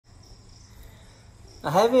I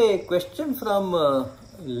have a question from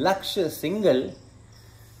Laksh Singhal,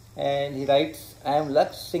 and he writes, I am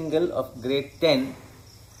Laksh Singhal of grade 10.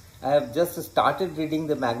 I have just started reading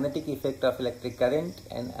the magnetic effect of electric current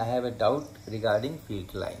and I have a doubt regarding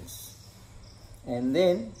field lines. And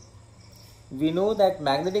then we know that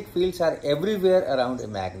magnetic fields are everywhere around a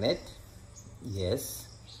magnet. Yes.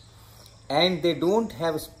 And they don't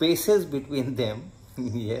have spaces between them.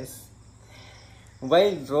 Yes.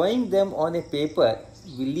 While drawing them on a paper,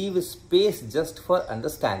 we leave a space just for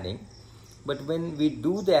understanding. But when we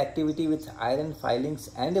do the activity with iron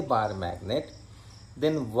filings and a bar magnet,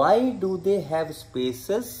 then why do they have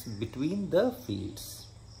spaces between the fields?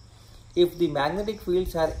 If the magnetic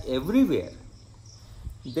fields are everywhere,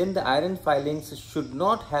 then the iron filings should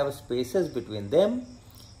not have spaces between them,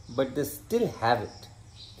 but they still have it.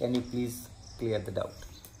 Can you please clear the doubt?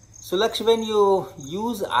 So Laksh, when you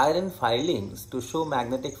use iron filings to show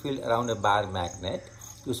magnetic field around a bar magnet,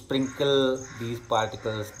 you sprinkle these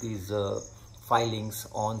particles, these filings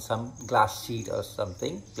on some glass sheet or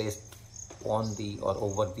something placed on the or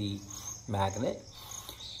over the magnet.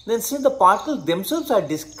 Then since the particles themselves are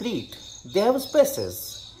discrete, they have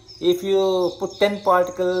spaces. If you put 10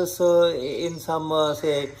 particles in some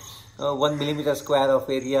say 1 millimeter square of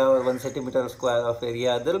area or 1 centimeter square of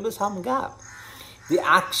area, there will be some gap. The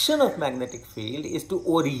action of magnetic field is to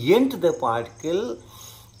orient the particle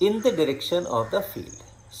in the direction of the field.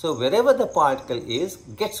 So wherever the particle is,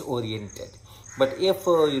 gets oriented. But if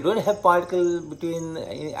you don't have particle between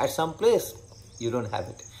at some place, you don't have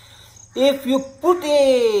it. If you put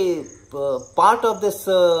a part of this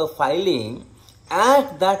filing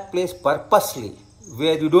at that place purposely,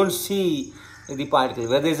 where you don't see the particle,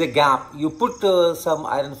 where there is a gap, you put some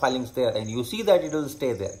iron filings there and you see that it will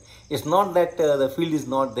stay there. It's not that the field is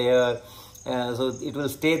not there, so it will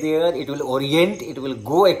stay there, it will orient, it will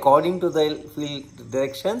go according to the field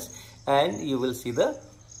directions and you will see the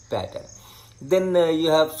pattern. Then you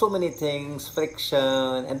have so many things, friction,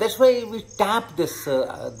 and that's why we tap this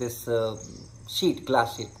sheet,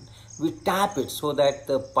 glass sheet. We tap it so that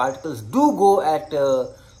the particles do go at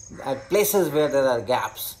places where there are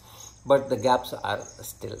gaps, but the gaps are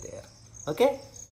still there. Okay.